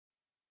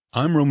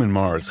I'm Roman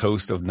Mars,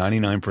 host of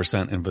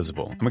 99%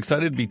 Invisible. I'm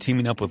excited to be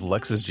teaming up with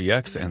Lexus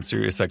GX and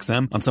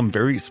SiriusXM on some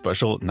very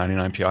special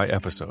 99PI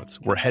episodes.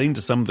 We're heading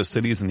to some of the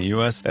cities in the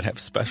U.S. that have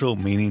special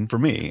meaning for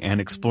me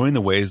and exploring the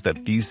ways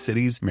that these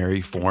cities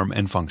marry form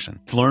and function.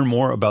 To learn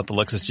more about the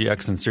Lexus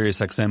GX and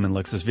SiriusXM and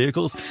Lexus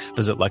vehicles,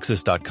 visit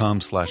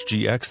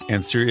lexus.com/GX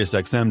and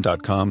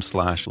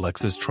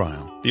SiriusXM.com/Lexus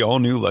Trial. The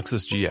all-new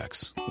Lexus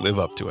GX. Live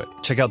up to it.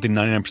 Check out the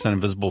 99%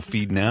 Invisible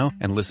feed now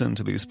and listen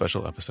to these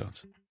special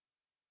episodes.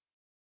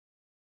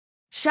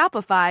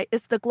 Shopify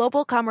is the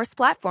global commerce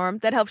platform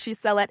that helps you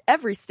sell at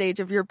every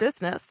stage of your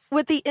business.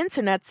 With the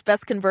internet's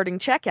best converting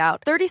checkout,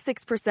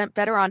 36%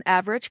 better on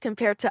average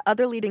compared to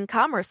other leading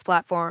commerce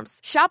platforms,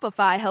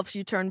 Shopify helps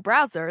you turn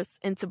browsers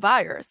into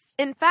buyers.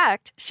 In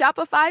fact,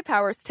 Shopify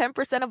powers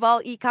 10% of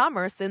all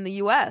e-commerce in the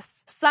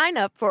U.S. Sign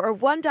up for a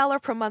 $1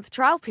 per month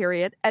trial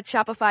period at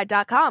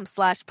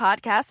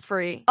shopify.com/podcast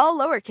free. All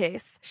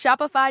lowercase,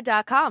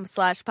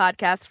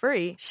 shopify.com/podcast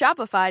free,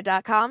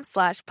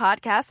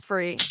 shopify.com/podcast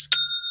free.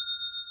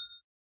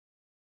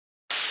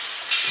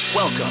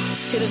 Welcome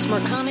to the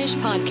Smirconish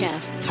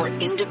Podcast for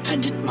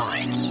independent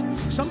minds.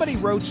 Somebody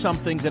wrote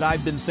something that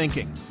I've been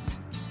thinking.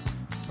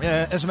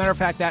 As a matter of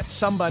fact, that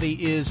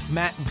somebody is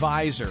Matt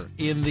Visor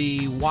in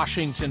the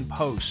Washington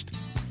Post.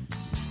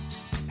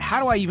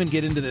 How do I even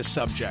get into this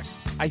subject?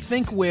 I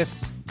think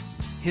with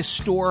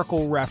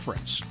historical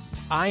reference.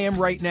 I am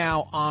right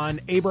now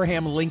on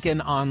Abraham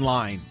Lincoln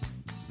Online,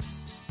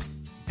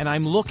 and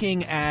I'm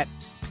looking at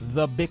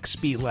the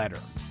Bixby Letter.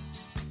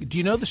 Do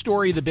you know the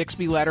story of the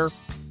Bixby Letter?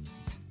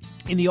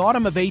 In the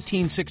autumn of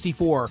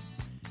 1864,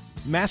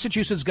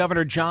 Massachusetts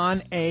Governor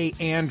John A.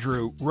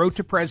 Andrew wrote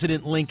to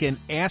President Lincoln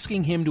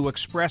asking him to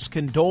express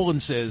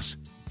condolences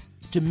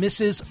to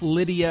Mrs.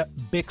 Lydia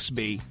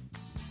Bixby,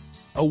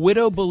 a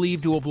widow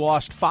believed to have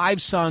lost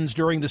 5 sons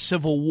during the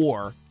Civil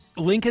War.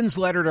 Lincoln's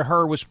letter to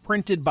her was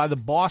printed by the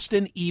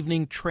Boston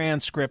Evening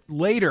Transcript.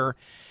 Later,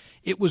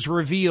 it was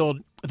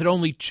revealed that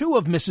only 2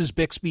 of Mrs.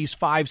 Bixby's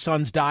 5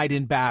 sons died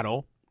in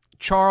battle,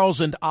 Charles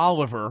and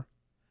Oliver.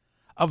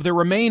 Of the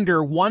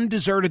remainder, 1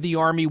 deserted the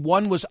army,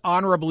 1 was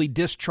honorably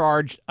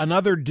discharged,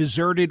 another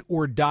deserted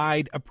or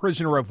died a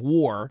prisoner of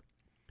war.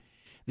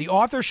 The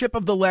authorship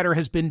of the letter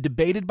has been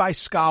debated by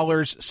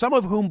scholars, some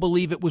of whom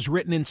believe it was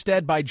written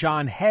instead by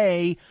John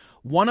Hay,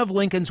 one of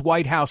Lincoln's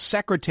White House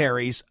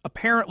secretaries.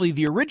 Apparently,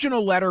 the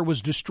original letter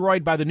was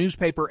destroyed by the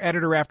newspaper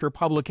editor after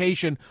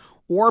publication,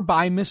 or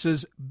by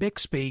Mrs.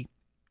 Bixby,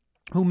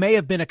 who may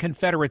have been a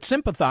Confederate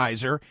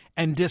sympathizer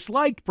and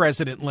disliked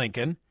President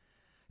Lincoln.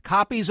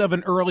 Copies of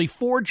an early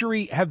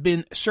forgery have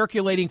been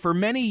circulating for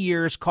many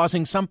years,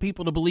 causing some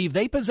people to believe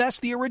they possess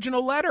the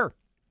original letter.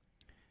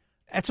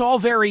 That's all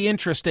very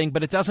interesting,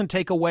 but it doesn't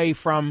take away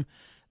from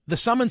the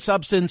sum and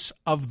substance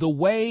of the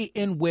way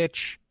in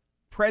which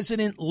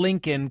President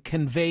Lincoln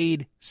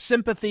conveyed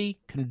sympathy,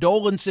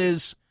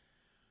 condolences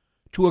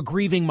to a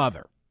grieving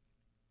mother.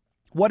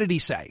 What did he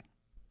say?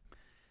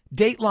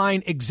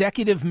 Dateline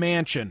Executive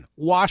Mansion,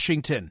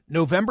 Washington,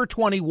 November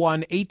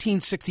 21,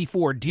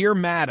 1864. Dear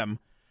Madam,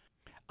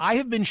 I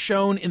have been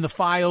shown in the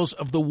files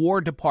of the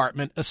War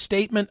Department a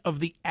statement of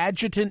the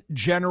Adjutant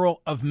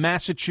General of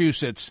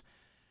Massachusetts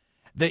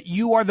that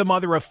you are the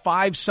mother of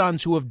 5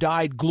 sons who have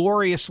died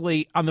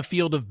gloriously on the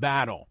field of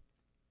battle.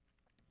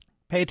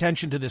 Pay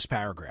attention to this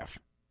paragraph.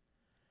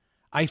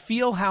 I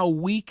feel how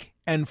weak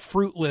and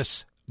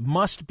fruitless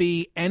must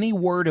be any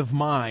word of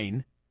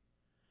mine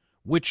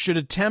which should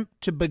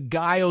attempt to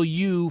beguile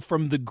you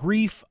from the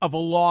grief of a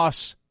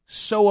loss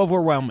so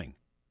overwhelming.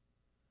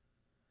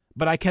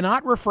 But I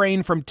cannot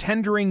refrain from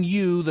tendering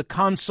you the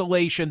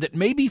consolation that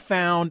may be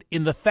found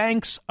in the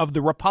thanks of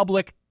the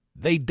Republic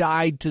they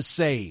died to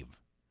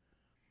save.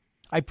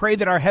 I pray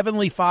that our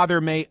Heavenly Father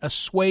may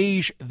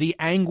assuage the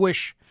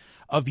anguish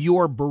of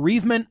your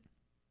bereavement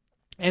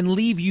and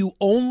leave you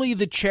only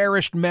the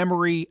cherished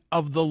memory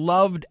of the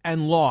loved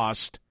and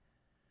lost,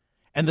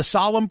 and the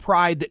solemn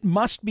pride that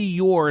must be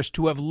yours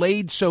to have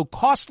laid so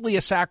costly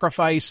a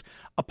sacrifice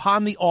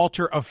upon the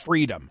altar of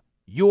freedom.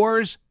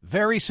 Yours,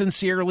 very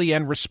sincerely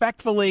and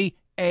respectfully,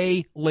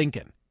 A.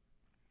 Lincoln.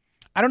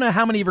 I don't know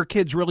how many of her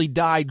kids really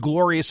died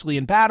gloriously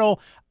in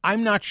battle.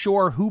 I'm not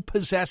sure who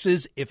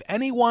possesses, if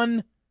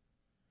anyone,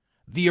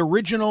 the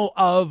original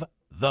of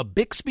the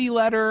Bixby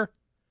Letter.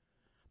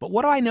 But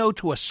what I know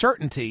to a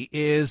certainty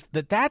is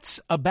that that's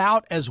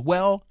about as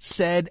well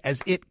said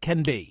as it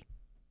can be.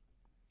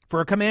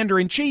 For a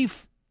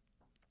commander-in-chief,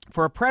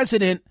 for a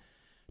president,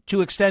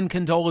 to extend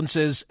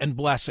condolences and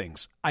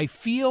blessings. I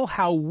feel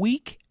how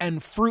weak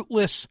and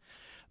fruitless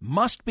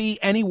must be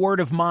any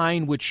word of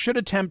mine which should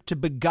attempt to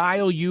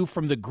beguile you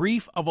from the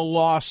grief of a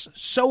loss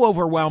so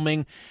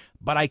overwhelming,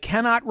 but I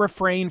cannot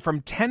refrain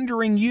from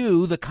tendering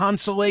you the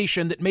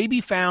consolation that may be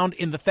found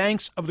in the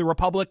thanks of the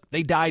Republic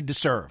they died to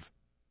serve.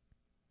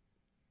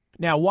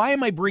 Now, why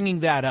am I bringing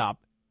that up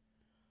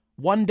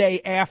one day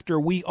after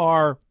we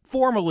are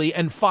formally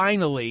and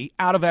finally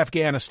out of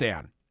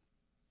Afghanistan?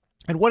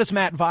 And what does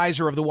Matt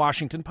Visor of the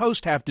Washington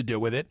Post have to do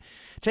with it?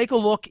 Take a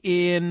look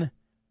in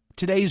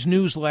today's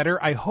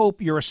newsletter. I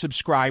hope you're a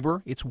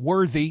subscriber. It's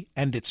worthy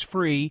and it's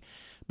free.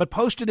 But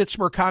posted at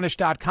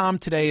smirconish.com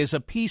today is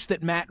a piece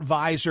that Matt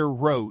Visor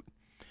wrote,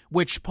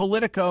 which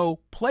Politico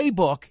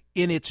Playbook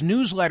in its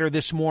newsletter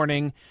this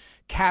morning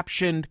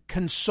captioned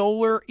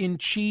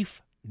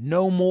Consoler-in-Chief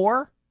No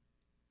More.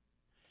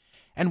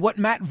 And what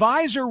Matt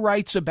Visor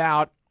writes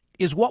about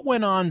is what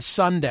went on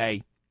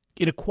Sunday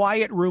in a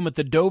quiet room at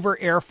the Dover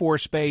Air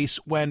Force Base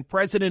when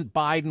President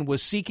Biden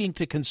was seeking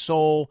to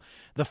console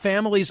the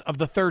families of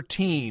the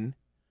 13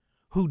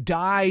 who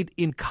died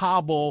in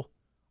Kabul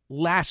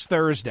last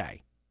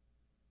Thursday.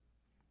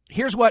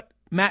 Here's what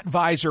Matt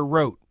Visor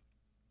wrote,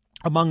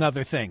 among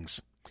other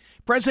things.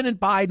 President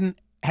Biden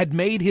had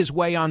made his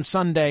way on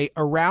Sunday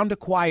around a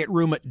quiet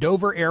room at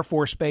Dover Air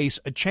Force Base,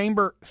 a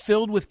chamber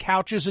filled with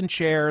couches and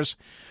chairs,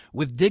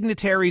 with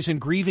dignitaries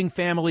and grieving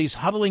families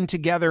huddling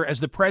together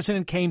as the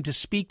president came to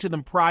speak to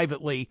them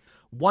privately,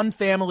 one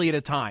family at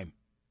a time.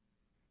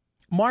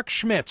 Mark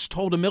Schmitz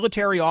told a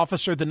military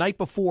officer the night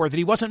before that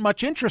he wasn't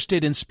much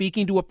interested in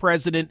speaking to a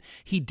president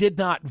he did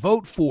not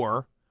vote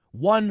for,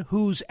 one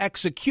whose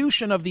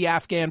execution of the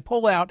Afghan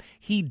pullout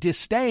he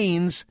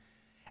disdains,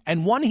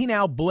 and one he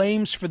now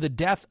blames for the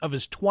death of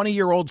his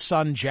 20-year-old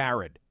son,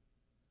 Jared.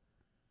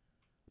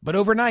 But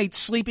overnight,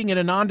 sleeping in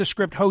a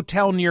nondescript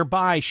hotel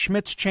nearby,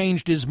 Schmitz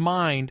changed his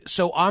mind,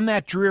 so on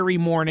that dreary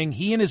morning,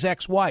 he and his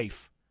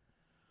ex-wife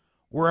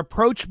were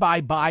approached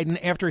by Biden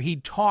after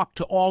he'd talked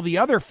to all the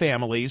other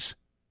families.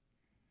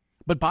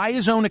 But by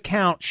his own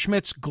account,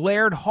 Schmitz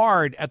glared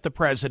hard at the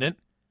president,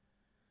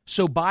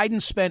 so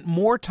Biden spent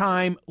more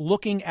time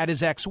looking at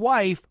his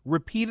ex-wife,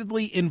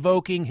 repeatedly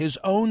invoking his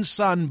own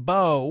son,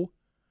 Beau,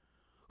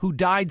 who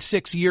died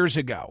 6 years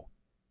ago.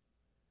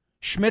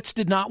 Schmitz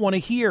did not want to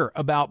hear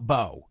about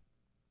Beau.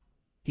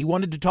 He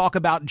wanted to talk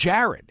about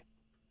Jared.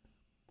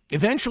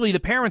 Eventually, the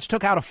parents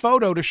took out a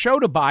photo to show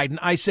to Biden.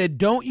 I said,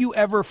 don't you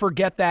ever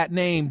forget that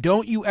name.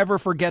 Don't you ever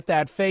forget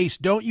that face.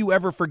 Don't you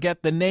ever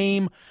forget the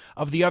name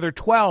of the other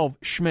 12,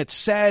 Schmitz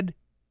said,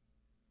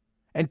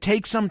 and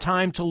take some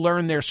time to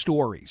learn their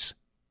stories.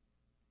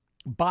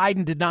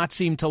 Biden did not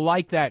seem to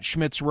like that,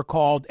 Schmitz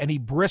recalled, and he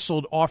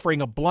bristled,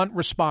 offering a blunt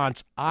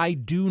response. I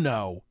do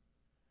know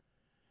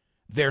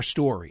their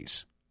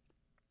stories.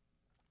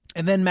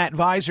 And then Matt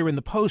Visor in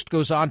the Post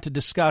goes on to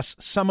discuss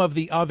some of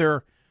the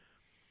other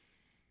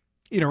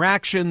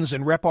interactions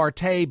and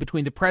repartee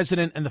between the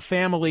president and the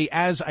family,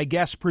 as I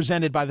guess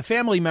presented by the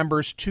family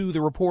members to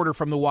the reporter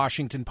from the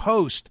Washington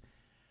Post.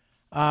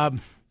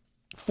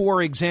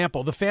 For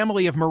example, the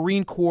family of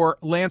Marine Corps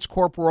Lance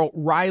Corporal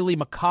Riley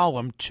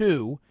McCollum,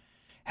 too,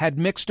 had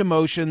mixed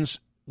emotions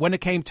when it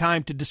came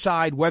time to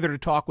decide whether to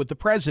talk with the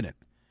president.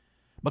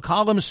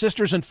 McCollum's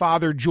sisters and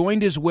father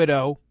joined his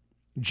widow,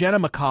 Jenna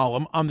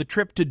McCollum, on the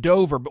trip to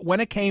Dover, but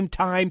when it came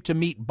time to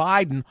meet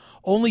Biden,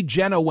 only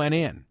Jenna went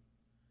in.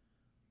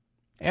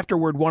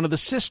 Afterward, one of the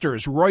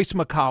sisters, Royce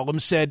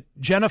McCollum, said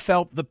Jenna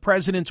felt the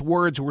president's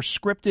words were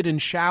scripted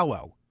and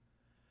shallow.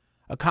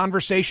 A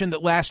conversation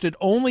that lasted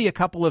only a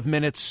couple of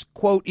minutes,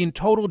 quote, in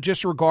total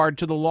disregard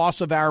to the loss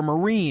of our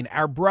Marine,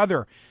 our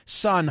brother,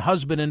 son,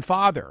 husband, and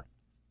father.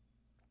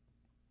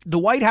 The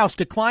White House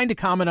declined to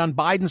comment on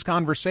Biden's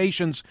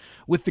conversations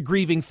with the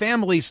grieving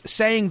families,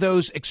 saying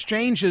those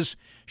exchanges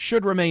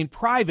should remain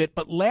private.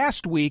 But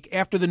last week,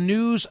 after the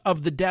news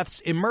of the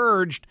deaths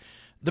emerged,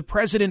 the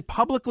president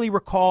publicly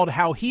recalled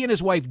how he and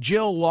his wife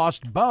Jill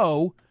lost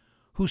Beau,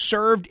 who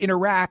served in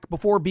Iraq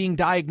before being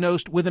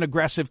diagnosed with an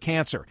aggressive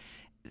cancer.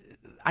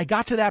 I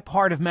got to that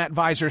part of Matt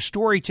Visor's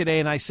story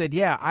today and I said,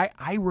 yeah,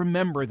 I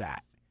remember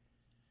that.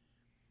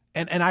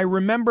 And I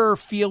remember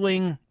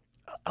feeling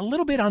a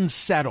little bit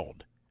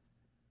unsettled.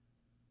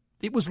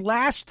 It was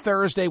last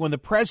Thursday when the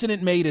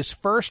president made his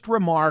first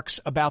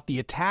remarks about the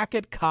attack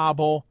at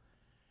Kabul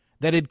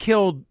that had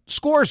killed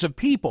scores of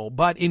people,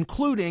 but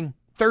including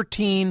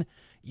 13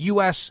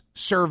 U.S.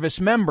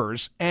 service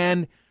members.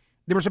 And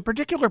there was a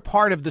particular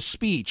part of the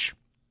speech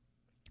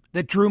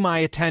that drew my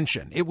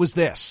attention. It was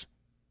this.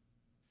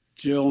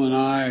 Jill and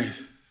I,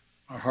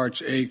 our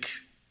hearts ache,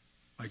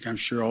 like I'm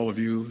sure all of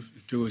you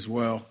do as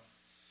well,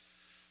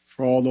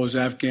 for all those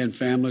Afghan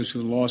families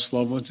who lost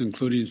loved ones,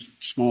 including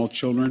small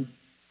children,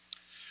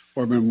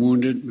 or been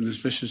wounded in this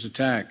vicious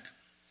attack.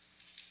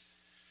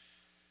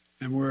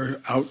 And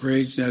we're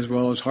outraged as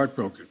well as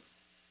heartbroken.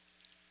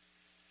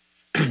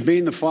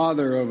 Being the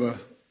father of a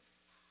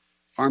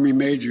Army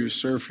major who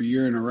served for a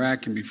year in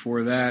Iraq and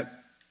before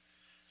that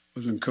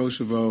was in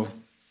Kosovo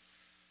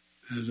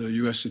as a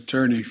U.S.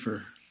 attorney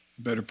for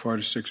the better part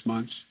of 6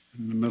 months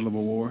in the middle of a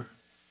war.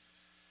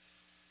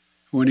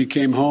 When he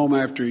came home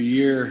after a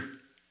year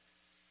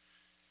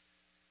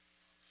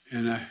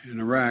in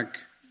Iraq,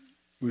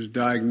 was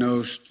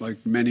diagnosed,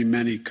 like many,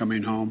 many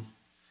coming home,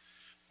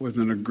 with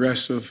an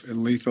aggressive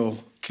and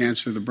lethal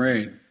cancer of the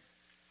brain.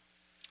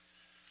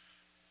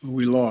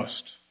 We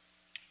lost.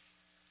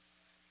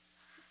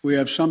 We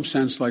have some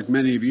sense, like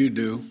many of you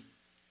do,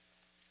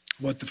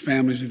 what the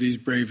families of these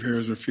brave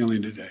heroes are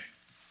feeling today.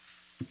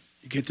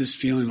 You get this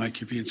feeling like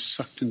you're being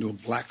sucked into a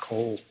black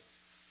hole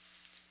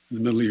in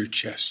the middle of your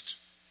chest.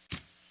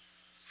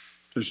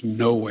 There's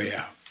no way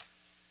out.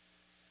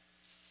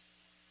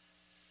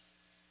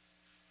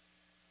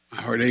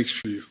 My heart aches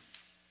for you.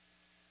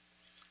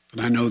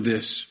 But I know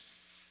this.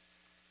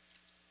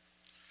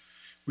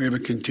 We have a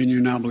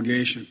continuing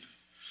obligation,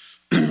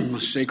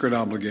 a sacred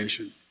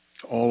obligation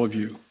to all of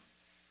you,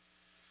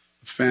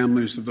 the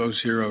families of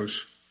those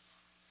heroes.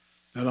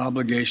 That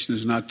obligation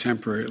is not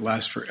temporary. It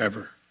lasts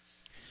forever.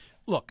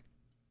 Look,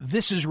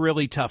 this is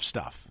really tough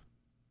stuff.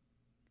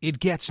 It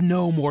gets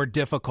no more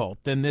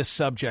difficult than this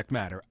subject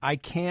matter. I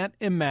can't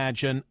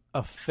imagine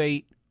a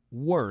fate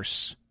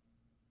worse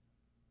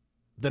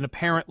than a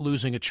parent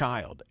losing a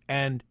child.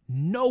 And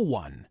no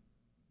one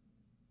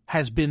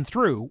has been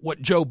through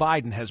what Joe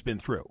Biden has been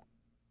through.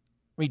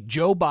 I mean,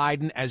 Joe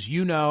Biden, as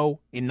you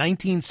know, in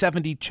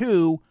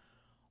 1972,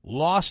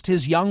 lost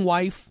his young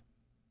wife,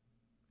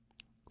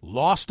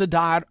 lost a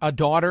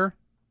daughter.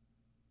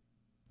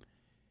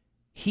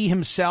 He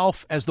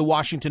himself, as the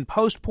Washington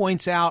Post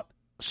points out,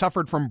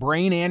 suffered from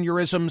brain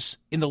aneurysms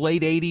in the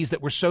late 80s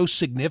that were so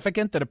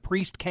significant that a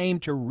priest came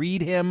to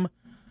read him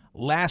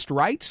last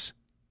rites.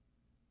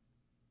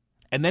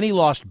 And then he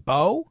lost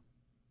Bo.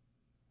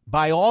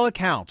 By all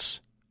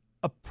accounts,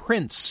 a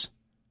prince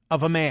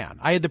of a man.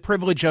 I had the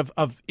privilege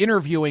of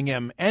interviewing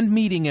him and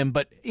meeting him,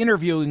 but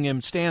interviewing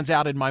him stands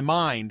out in my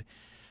mind.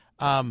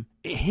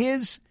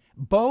 His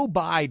Bo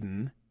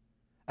Biden,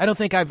 I don't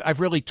think I've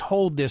really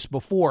told this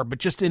before, but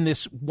just in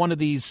this one of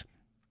these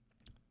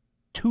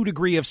 2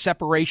 degree of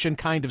separation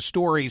kind of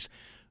stories,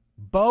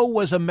 Bo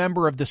was a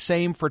member of the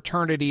same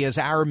fraternity as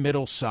our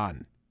middle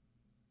son.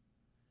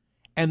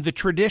 And the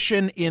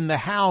tradition in the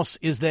house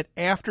is that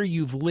after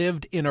you've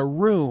lived in a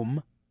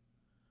room,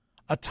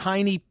 a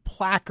tiny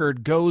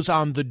placard goes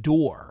on the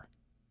door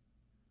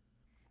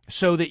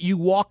so that you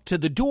walk to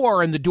the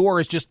door and the door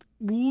is just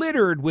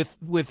littered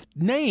with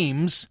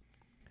names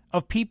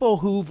of people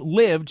who've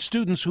lived,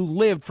 students who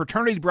lived,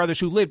 fraternity brothers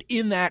who lived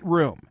in that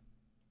room.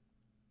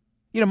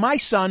 You know, my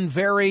son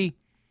very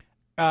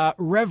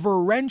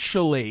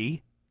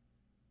reverentially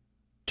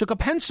took a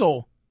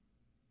pencil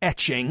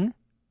etching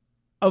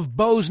of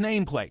Bo's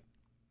nameplate.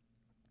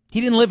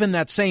 He didn't live in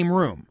that same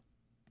room.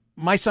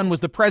 My son was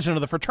the president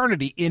of the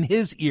fraternity in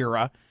his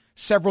era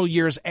several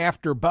years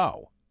after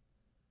Bo.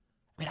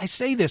 I mean, I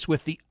say this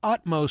with the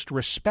utmost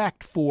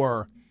respect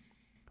for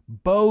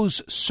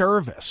Bo's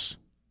service.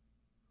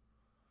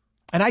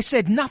 And I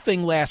said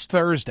nothing last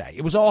Thursday.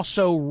 It was all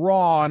so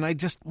raw, and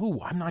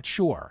I'm not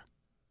sure.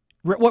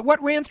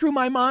 What ran through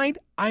my mind?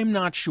 I'm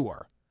not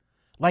sure.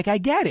 Like, I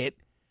get it.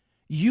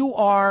 You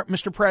are,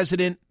 Mr.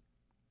 President,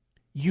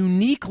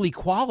 uniquely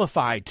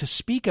qualified to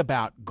speak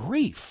about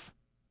grief.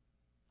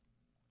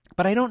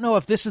 But I don't know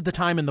if this is the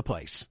time and the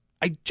place.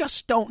 I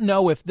just don't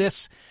know if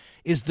this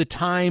is the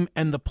time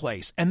and the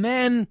place. And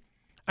then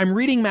I'm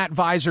reading Matt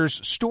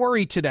Visor's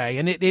story today,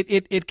 and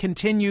it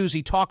continues.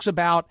 He talks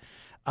about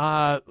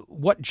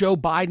what Joe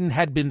Biden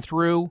had been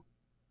through.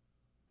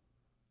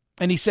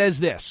 And he says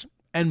this,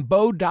 and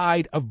Bo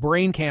died of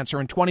brain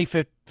cancer in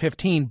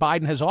 2015.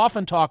 Biden has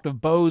often talked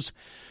of Bo's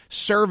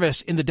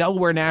service in the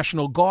Delaware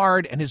National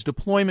Guard and his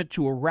deployment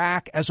to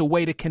Iraq as a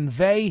way to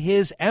convey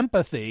his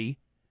empathy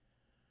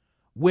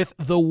with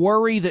the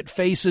worry that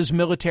faces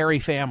military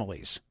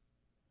families.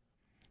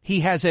 He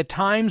has at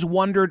times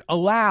wondered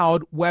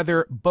aloud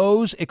whether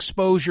Bo's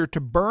exposure to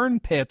burn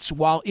pits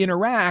while in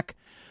Iraq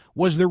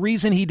was the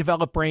reason he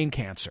developed brain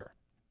cancer.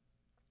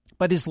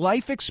 But his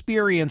life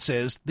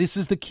experiences, this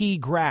is the key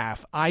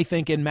graph, I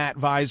think, in Matt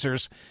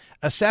Visor's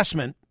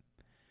assessment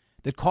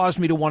that caused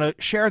me to want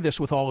to share this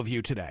with all of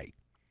you today.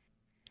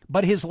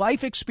 But his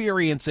life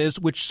experiences,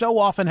 which so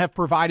often have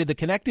provided the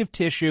connective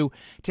tissue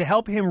to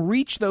help him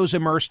reach those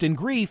immersed in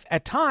grief,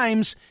 at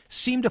times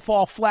seem to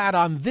fall flat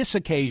on this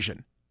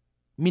occasion,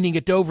 meaning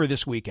at Dover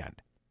this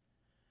weekend.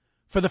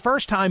 For the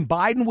first time,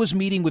 Biden was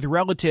meeting with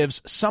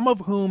relatives, some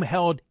of whom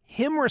held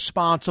him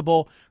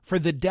responsible for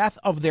the death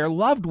of their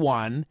loved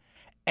one,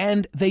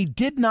 and they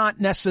did not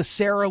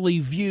necessarily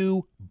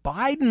view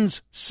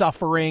Biden's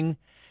suffering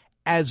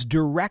as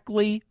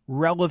directly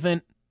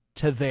relevant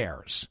to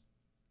theirs.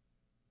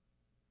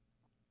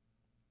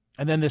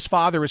 And then this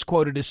father is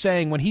quoted as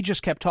saying, when he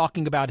just kept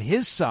talking about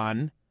his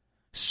son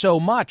so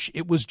much,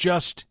 it was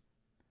just,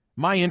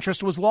 my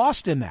interest was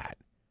lost in that.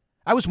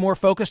 I was more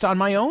focused on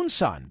my own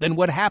son than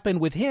what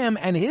happened with him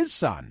and his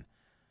son.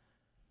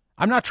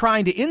 I'm not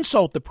trying to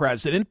insult the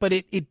president, but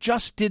it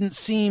just didn't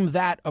seem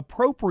that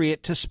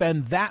appropriate to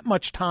spend that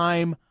much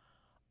time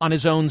on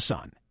his own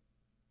son.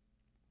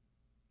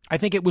 I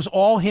think it was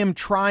all him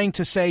trying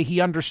to say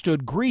he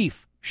understood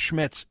grief,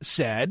 Schmitz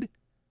said.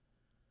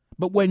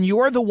 But when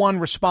you're the one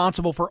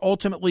responsible for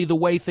ultimately the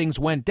way things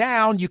went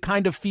down, you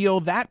kind of feel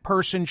that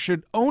person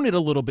should own it a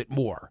little bit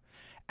more.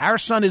 Our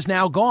son is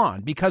now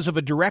gone because of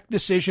a direct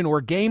decision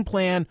or game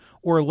plan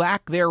or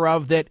lack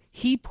thereof that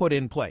he put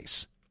in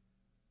place.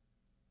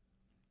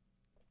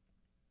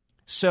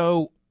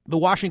 So the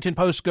Washington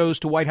Post goes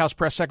to White House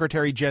Press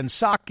Secretary Jen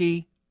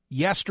Psaki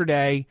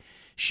yesterday.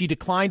 She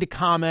declined to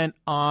comment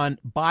on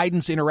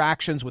Biden's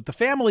interactions with the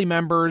family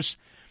members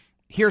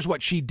Here's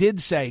what she did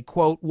say,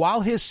 quote,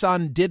 while his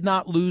son did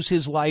not lose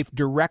his life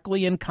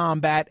directly in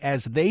combat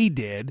as they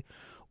did,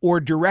 or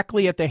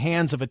directly at the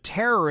hands of a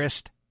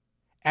terrorist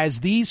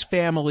as these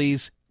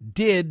families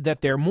did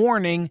that they're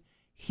mourning,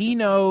 he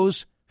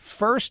knows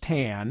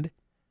firsthand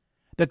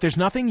that there's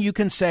nothing you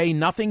can say,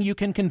 nothing you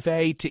can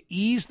convey to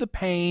ease the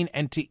pain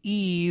and to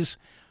ease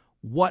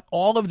what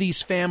all of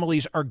these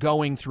families are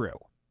going through.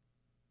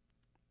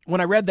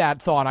 When I read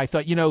that thought, I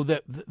thought,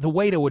 the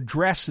way to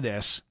address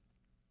this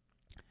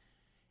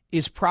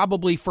is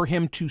probably for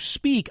him to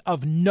speak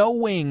of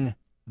knowing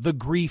the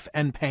grief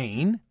and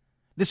pain.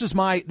 This is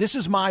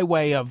my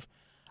way of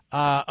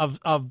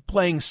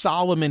playing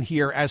Solomon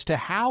here as to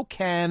how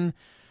can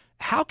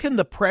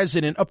the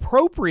president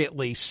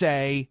appropriately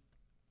say,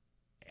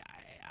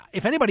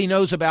 if anybody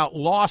knows about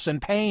loss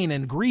and pain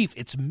and grief,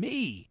 it's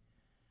me.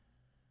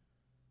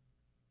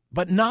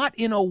 But not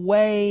in a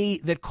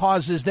way that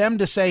causes them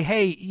to say,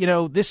 hey,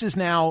 this is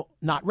now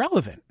not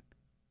relevant.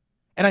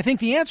 And I think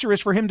the answer is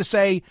for him to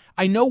say,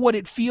 I know what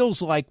it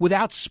feels like,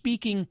 without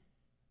speaking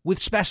with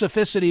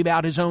specificity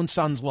about his own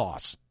son's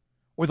loss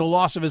or the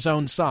loss of his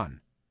own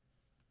son.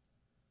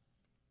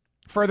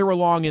 Further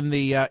along in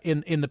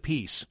the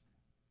piece,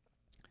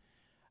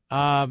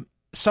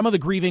 some of the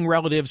grieving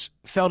relatives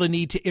felt a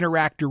need to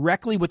interact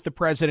directly with the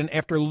president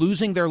after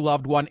losing their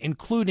loved one,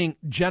 including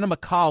Jenna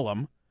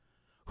McCollum,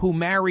 who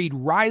married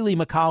Riley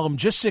McCollum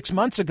just 6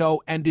 months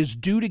ago and is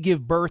due to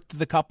give birth to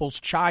the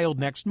couple's child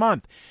next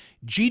month.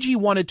 Gigi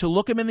wanted to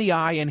look him in the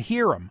eye and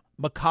hear him,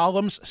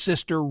 McCollum's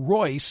sister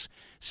Royce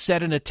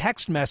said in a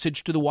text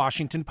message to the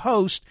Washington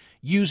Post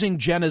using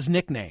Jenna's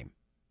nickname.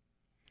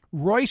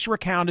 Royce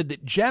recounted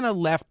that Jenna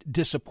left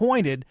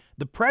disappointed.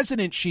 The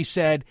president, she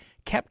said,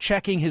 kept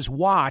checking his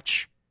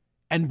watch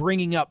and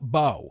bringing up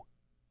Bo.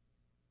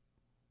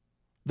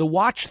 The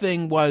watch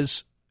thing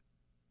was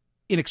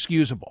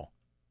inexcusable.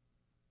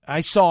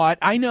 I saw it.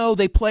 I know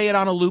they play it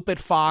on a loop at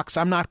Fox.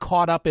 I'm not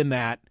caught up in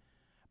that.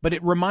 But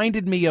it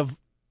reminded me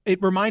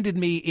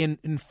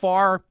in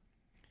far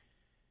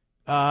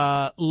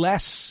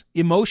less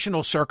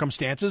emotional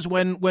circumstances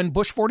when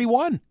Bush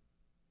 41,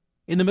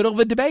 in the middle of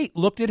a debate,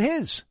 looked at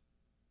his.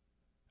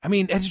 I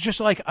mean, it's just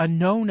like a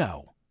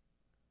no-no.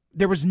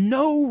 There was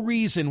no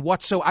reason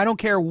whatsoever. I don't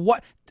care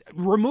what.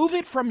 Remove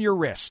it from your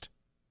wrist.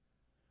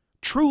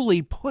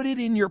 Truly put it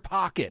in your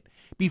pocket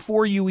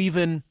before you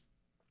even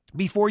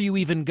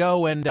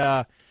go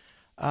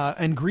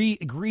and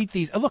greet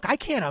these. Look, I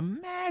can't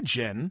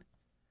imagine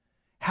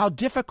how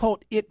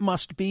difficult it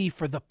must be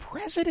for the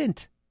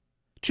president,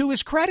 to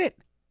his credit,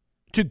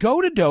 to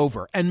go to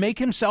Dover and make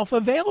himself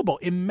available.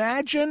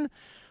 Imagine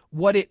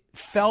what it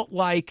felt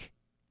like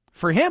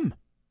for him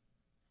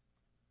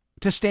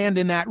to stand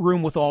in that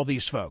room with all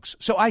these folks.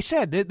 So I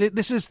said,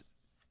 this is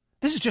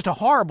just a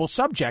horrible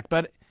subject,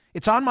 but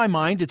it's on my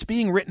mind. It's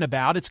being written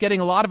about. It's getting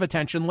a lot of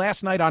attention.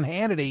 Last night on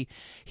Hannity,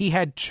 he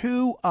had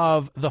two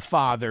of the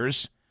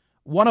fathers,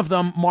 one of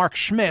them, Mark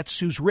Schmitz,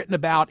 who's written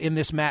about in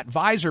this Matt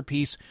Visor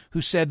piece,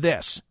 who said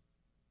this.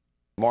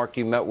 Mark,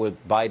 you met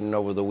with Biden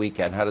over the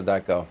weekend. How did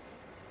that go?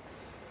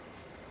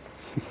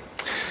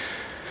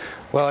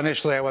 Well,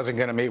 initially I wasn't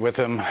going to meet with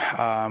him,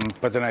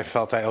 but then I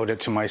felt I owed it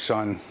to my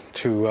son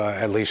to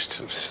at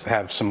least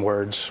have some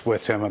words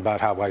with him about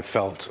how I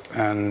felt.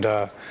 And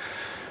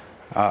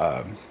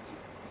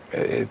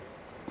it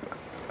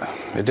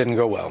didn't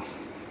go well.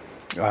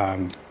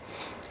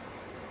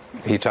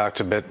 He talked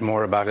a bit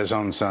more about his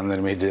own son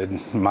than he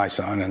did my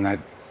son, and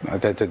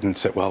that didn't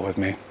sit well with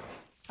me.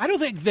 I don't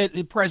think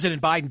that President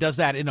Biden does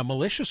that in a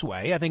malicious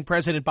way. I think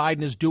President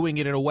Biden is doing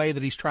it in a way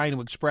that he's trying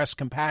to express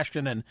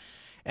compassion and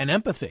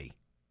empathy.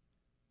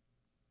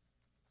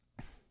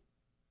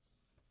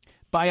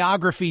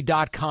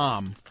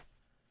 Biography.com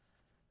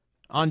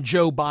on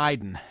Joe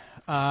Biden,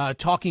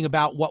 talking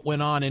about what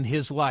went on in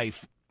his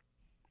life.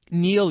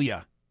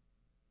 Nelia,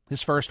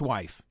 his first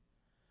wife,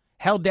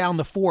 held down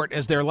the fort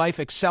as their life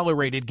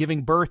accelerated,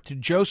 giving birth to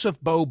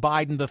Joseph Bo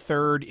Biden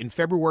III in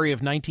February of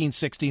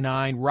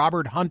 1969,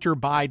 Robert Hunter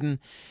Biden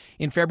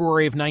in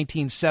February of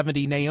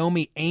 1970,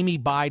 Naomi Amy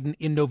Biden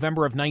in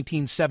November of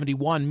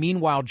 1971.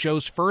 Meanwhile,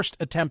 Joe's first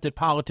attempt at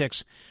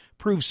politics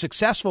proved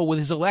successful with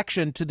his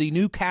election to the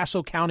New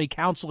Castle County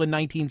Council in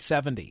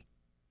 1970.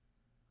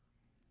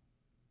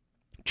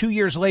 2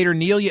 years later,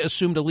 Nelia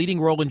assumed a leading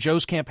role in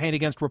Joe's campaign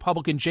against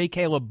Republican J.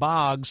 Caleb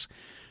Boggs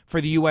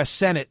for the U.S.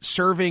 Senate,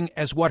 serving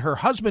as what her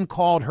husband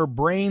called her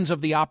brains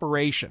of the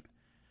operation.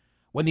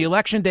 When the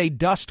election day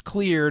dust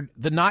cleared,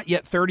 the not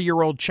yet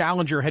 30-year-old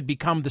challenger had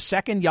become the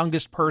second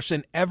youngest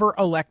person ever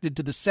elected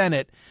to the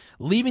Senate,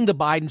 leaving the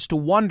Bidens to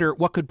wonder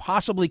what could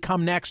possibly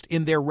come next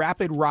in their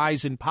rapid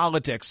rise in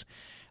politics.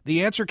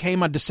 The answer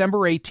came on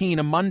December 18,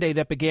 a Monday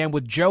that began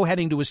with Joe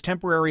heading to his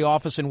temporary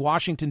office in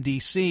Washington,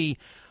 D.C.,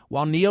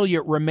 while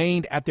Nelia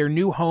remained at their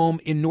new home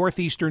in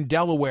northeastern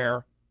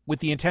Delaware with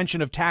the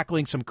intention of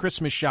tackling some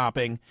Christmas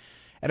shopping.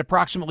 At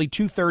approximately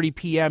 2:30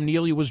 p.m.,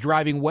 Nelia was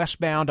driving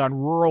westbound on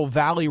rural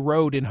Valley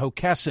Road in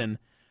Hockessin.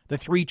 the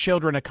 3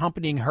 children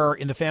accompanying her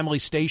in the family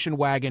station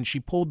wagon.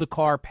 She pulled the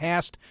car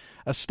past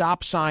a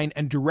stop sign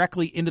and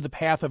directly into the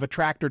path of a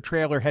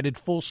tractor-trailer headed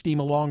full steam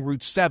along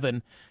Route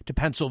 7 to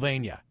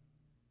Pennsylvania.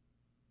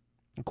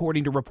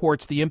 According to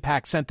reports, the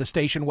impact sent the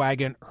station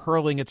wagon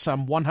hurling at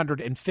some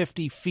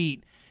 150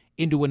 feet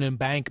into an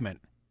embankment.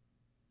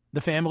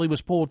 The family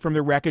was pulled from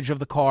the wreckage of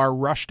the car,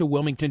 rushed to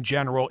Wilmington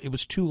General. It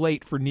was too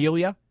late for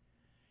Nelia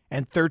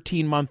and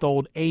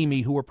 13-month-old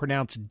Amy, who were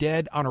pronounced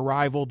dead on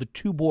arrival. The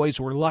 2 boys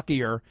were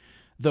luckier,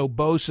 though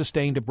Bo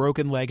sustained a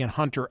broken leg and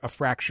Hunter a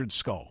fractured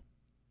skull.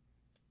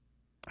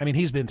 I mean,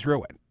 he's been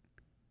through it.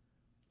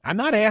 I'm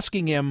not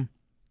asking him,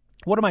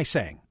 what am I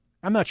saying?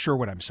 I'm not sure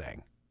what I'm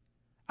saying.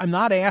 I'm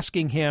not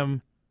asking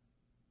him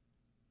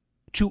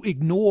to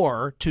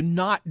ignore, to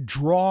not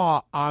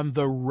draw on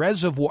the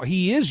reservoir.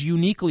 He is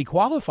uniquely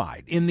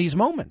qualified in these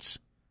moments.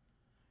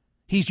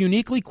 He's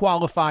uniquely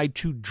qualified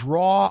to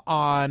draw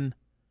on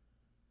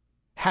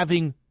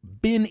having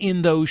been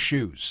in those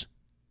shoes,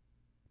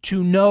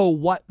 to know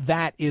what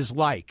that is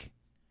like.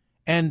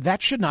 And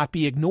that should not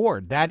be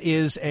ignored. That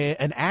is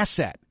an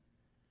asset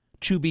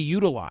to be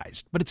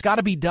utilized. But it's got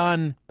to be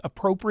done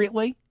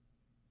appropriately.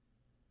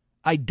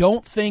 I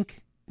don't think,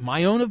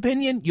 my own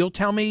opinion, you'll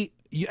tell me,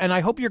 and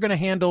I hope you're going to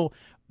handle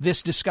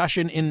this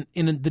discussion in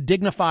the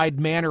dignified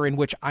manner in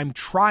which I'm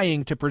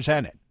trying to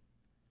present it.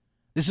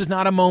 This is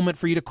not a moment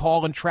for you to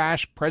call and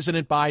trash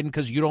President Biden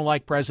because you don't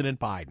like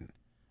President Biden.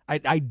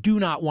 I do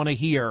not want to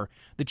hear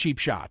the cheap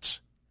shots.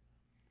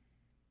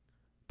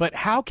 But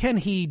how can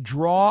he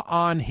draw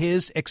on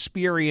his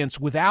experience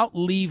without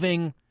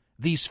leaving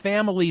these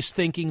families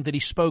thinking that he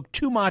spoke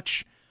too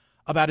much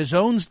about his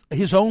own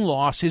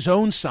loss, his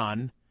own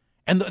son,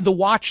 and the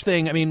watch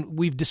thing? I mean,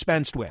 we've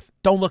dispensed with.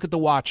 Don't look at the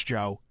watch,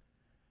 Joe.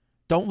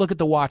 Don't look at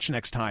the watch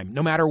next time.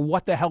 No matter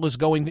what the hell is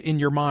going in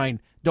your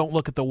mind, don't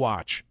look at the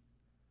watch.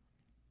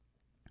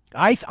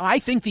 I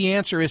think the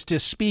answer is to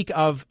speak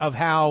of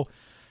how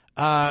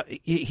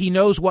he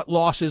knows what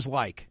loss is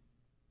like,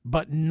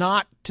 but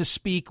not to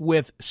speak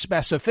with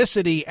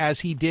specificity as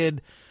he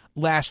did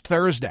last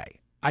Thursday.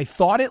 I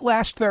thought it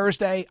last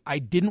Thursday. I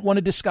didn't want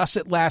to discuss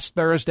it last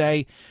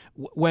Thursday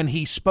when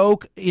he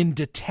spoke in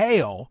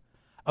detail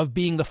of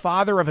being the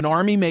father of an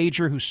Army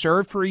major who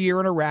served for a year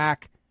in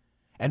Iraq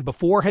and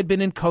before had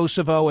been in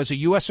Kosovo as a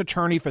U.S.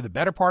 attorney for the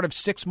better part of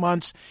 6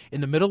 months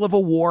in the middle of a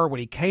war. When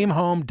he came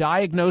home,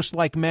 diagnosed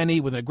like many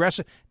with an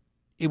aggressive,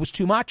 it was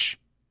too much.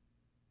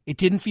 It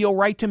didn't feel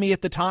right to me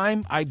at the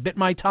time. I bit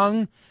my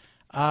tongue.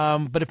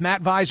 But if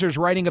Matt Visor's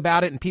writing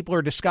about it and people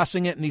are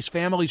discussing it and these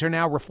families are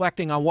now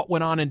reflecting on what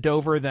went on in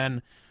Dover,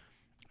 then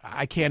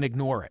I can't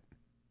ignore it.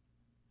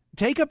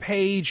 Take a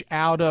page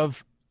out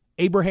of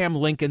Abraham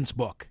Lincoln's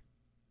book.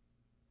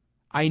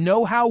 I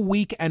know how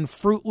weak and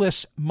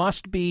fruitless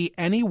must be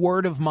any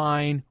word of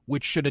mine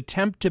which should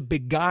attempt to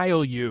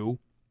beguile you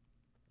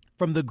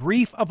from the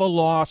grief of a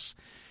loss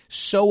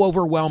so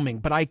overwhelming,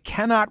 but I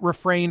cannot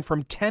refrain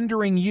from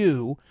tendering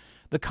you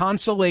the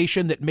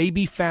consolation that may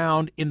be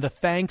found in the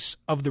thanks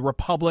of the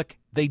republic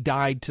they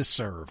died to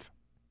serve.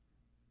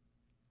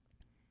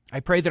 I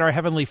pray that our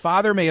Heavenly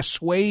Father may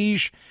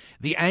assuage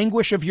the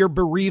anguish of your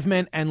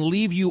bereavement and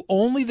leave you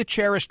only the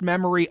cherished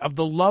memory of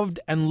the loved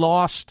and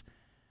lost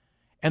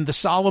and the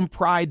solemn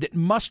pride that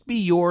must be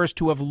yours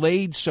to have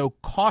laid so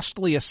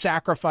costly a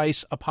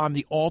sacrifice upon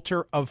the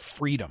altar of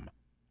freedom.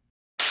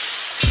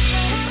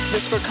 The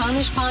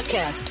Smerconish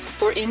Podcast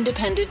for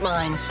independent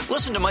minds.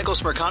 Listen to Michael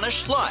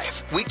Smerconish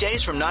live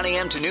weekdays from 9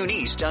 a.m. to noon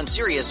East on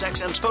Sirius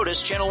XM's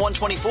POTUS Channel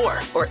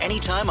 124 or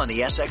anytime on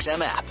the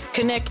SXM app.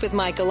 Connect with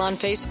Michael on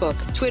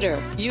Facebook, Twitter,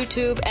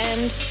 YouTube,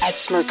 and at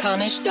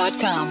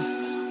Smerconish.com.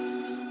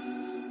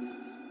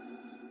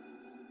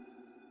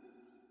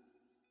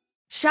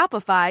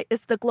 Shopify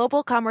is the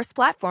global commerce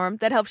platform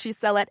that helps you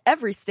sell at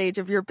every stage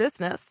of your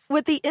business.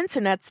 With the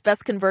internet's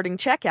best converting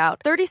checkout,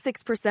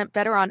 36%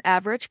 better on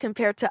average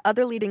compared to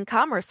other leading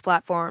commerce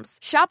platforms,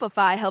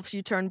 Shopify helps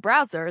you turn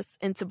browsers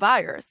into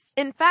buyers.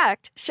 In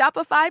fact,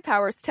 Shopify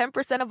powers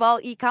 10% of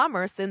all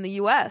e-commerce in the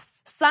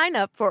U.S. Sign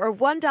up for a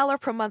 $1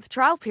 per month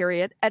trial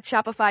period at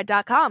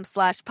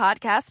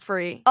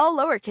shopify.com/podcastfree. All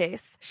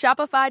lowercase,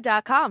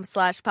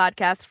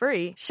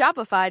 shopify.com/podcastfree,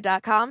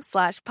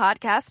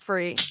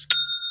 shopify.com/podcastfree.